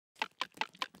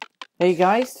Hey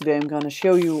guys, today I'm gonna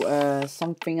show you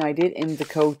something I did in the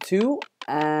code 2,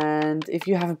 and if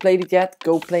you haven't played it yet,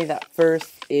 go play that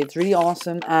first. It's really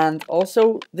awesome, and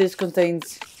also this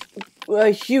contains a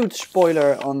huge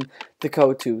spoiler on the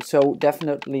code 2, so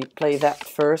definitely play that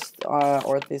first,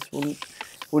 or this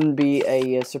wouldn't be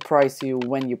a surprise to you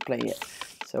when you play it.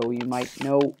 So you might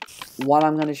know what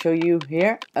I'm gonna show you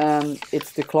here.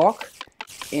 It's the clock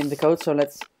in the code, so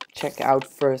let's check out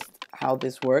first how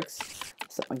this works.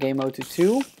 Set my game mode to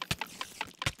 2,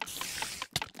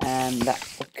 and that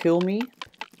will kill me.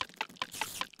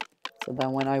 So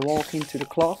then when I walk into the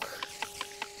clock,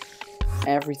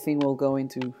 everything will go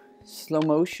into slow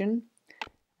motion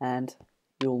and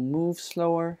you'll move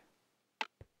slower.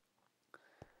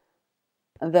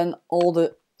 And then all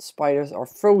the spiders are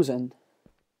frozen.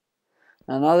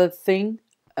 Another thing,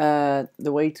 the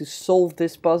way to solve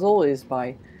this puzzle is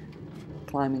by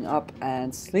climbing up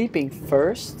and sleeping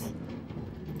first,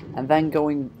 and then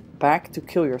going back to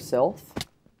kill yourself.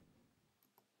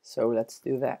 So let's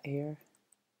do that here.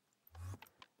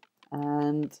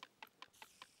 And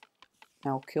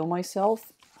now kill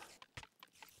myself.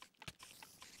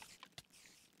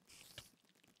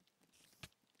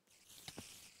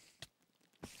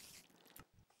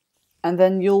 And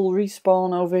then you'll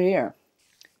respawn over here.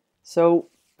 So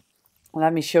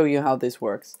let me show you how this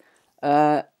works.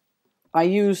 I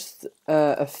used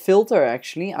a filter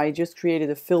actually. I just created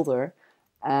a filter,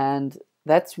 and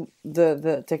that's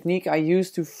the technique I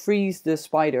used to freeze the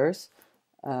spiders.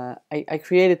 I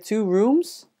created 2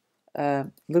 rooms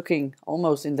looking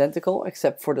almost identical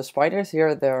except for the spiders.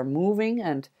 Here they are moving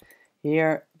and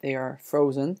here they are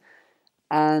frozen.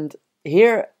 And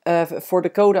here for the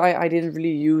code I didn't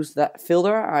really use that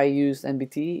filter. I used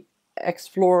NBT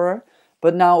Explorer.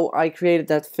 But now I created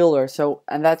that filter,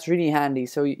 and that's really handy,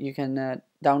 so you can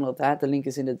download that. The link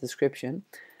is in the description.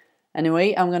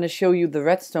 Anyway, I'm going to show you the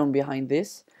redstone behind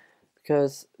this,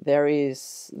 because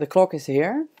the clock is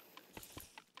here.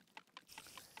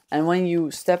 And when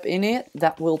you step in it,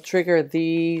 that will trigger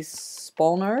these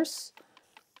spawners.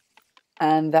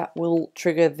 And that will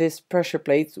trigger this pressure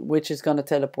plate, which is going to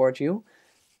teleport you.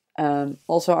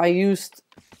 Also, I used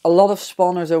a lot of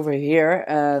spawners over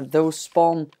here. Those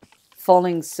spawn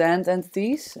falling sand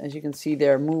entities. As you can see,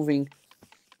 they're moving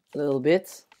a little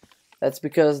bit. That's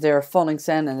because they're falling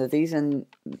sand entities, and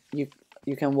you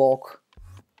can walk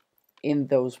in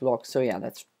those blocks. So yeah,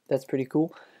 that's pretty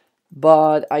cool.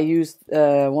 But I used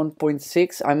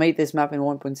 1.6. I made this map in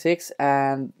 1.6,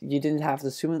 and you didn't have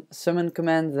the summon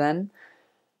command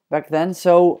back then.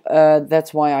 So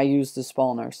that's why I used the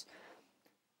spawners.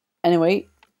 Anyway,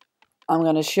 I'm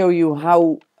gonna show you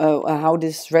how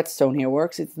this redstone here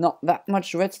works. It's not that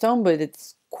much redstone, but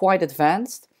it's quite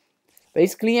advanced.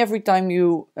 Basically, every time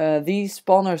these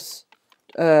spawners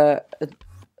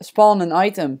spawn an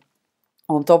item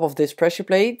on top of this pressure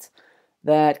plate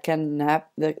that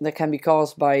can be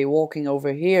caused by walking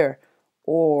over here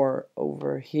or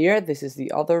over here. This is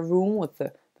the other room with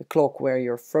the clock where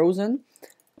you're frozen.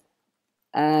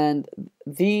 And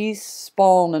these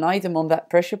spawn an item on that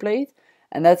pressure plate.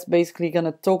 And that's basically going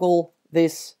to toggle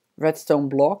this redstone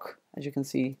block, as you can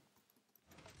see.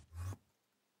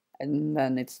 And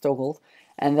then it's toggled.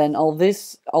 And then all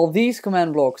these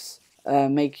command blocks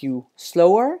make you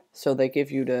slower. So they give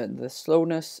you the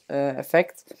slowness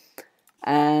effect.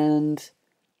 And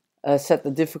set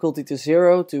the difficulty to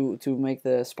 0 to make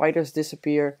the spiders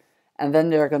disappear. And then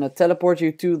they're going to teleport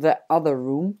you to the other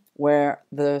room where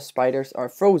the spiders are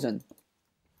frozen.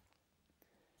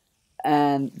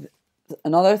 And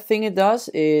another thing it does,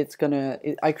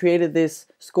 I created this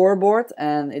scoreboard,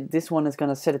 and this one is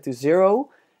gonna set it to 0.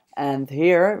 And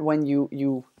here, when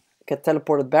you get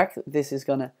teleported back, this is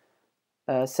gonna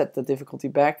set the difficulty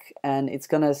back, and it's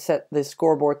gonna set the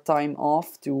scoreboard time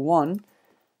off to 1.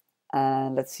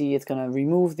 And let's see, it's gonna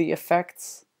remove the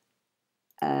effects,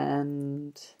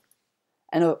 and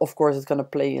of course it's gonna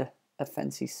play a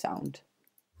fancy sound.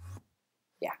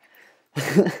 Yeah.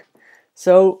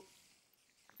 So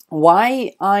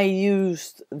why I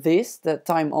used the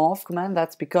time off command,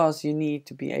 that's because you need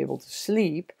to be able to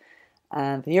sleep.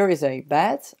 And here is a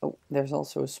bed. Oh, there's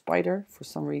also a spider. For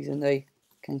some reason they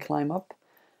can climb up.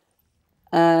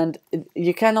 And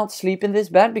you cannot sleep in this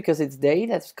bed because it's day.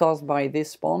 That's caused by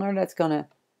this spawner. That's gonna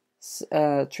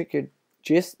trigger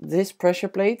just this pressure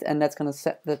plate, and that's gonna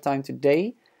set the time to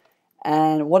day.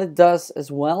 And what it does as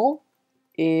well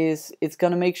is it's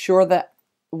gonna make sure that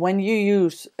when you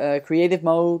use creative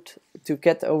mode to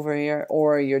get over here,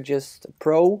 or you're just a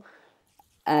pro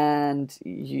and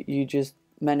you just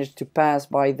manage to pass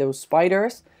by those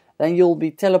spiders, then you'll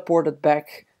be teleported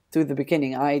back to the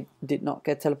beginning. I did not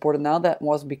get teleported now. That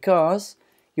was because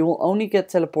you will only get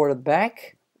teleported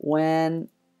back when,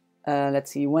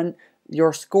 let's see, when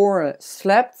your score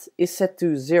slept is set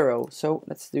to 0. So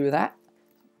let's do that.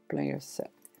 Player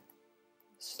set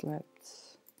slept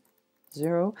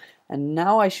 0. And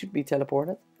now I should be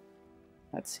teleported.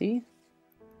 Let's see.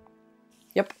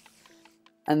 Yep.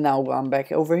 And now I'm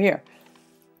back over here.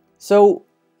 So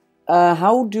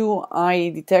how do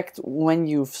I detect when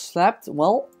you've slept?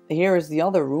 Well, here is the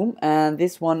other room, and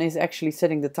this one is actually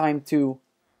setting the time to...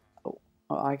 Oh,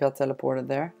 I got teleported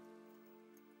there.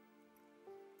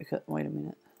 Wait a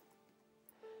minute.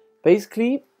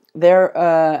 Basically, there,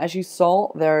 as you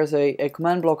saw, there's a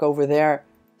command block over there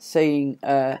saying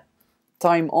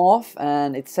time off,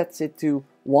 and it sets it to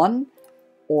 1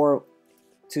 or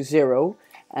to 0,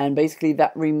 and basically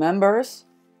that remembers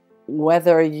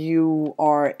whether you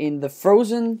are in the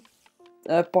frozen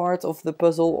part of the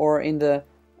puzzle or in the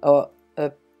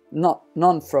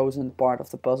non-frozen part of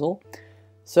the puzzle.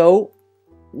 So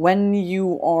when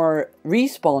you are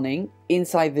respawning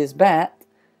inside this bed,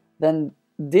 then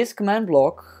this command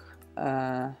block,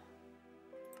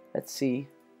 let's see,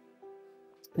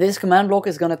 this command block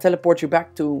is going to teleport you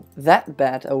back to that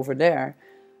bed over there,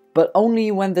 but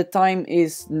only when the time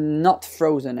is not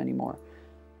frozen anymore.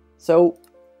 So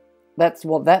that's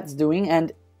what that's doing,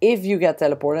 and if you get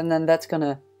teleported, then that's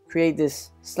gonna create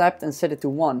this slept and set it to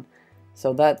 1.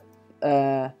 So that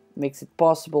makes it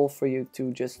possible for you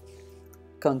to just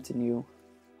continue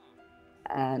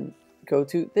and go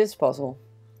to this puzzle.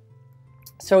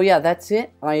 So yeah, that's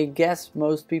it. I guess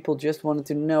most people just wanted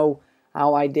to know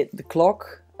how I did the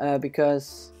clock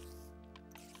because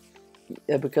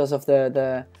of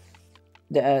the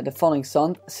falling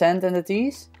sand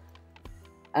entities.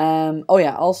 Oh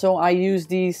yeah, also I use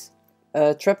these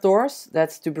trapdoors.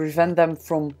 That's to prevent them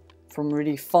from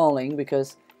really falling,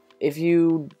 because if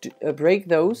you break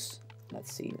those,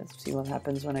 let's see what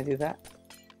happens when I do that.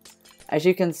 As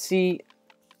you can see,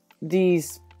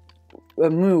 these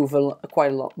move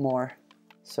quite a lot more.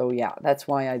 So yeah, that's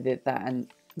why I did that, and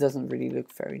it doesn't really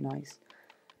look very nice.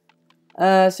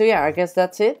 So yeah, I guess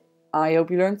that's it. I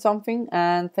hope you learned something,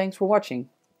 and thanks for watching.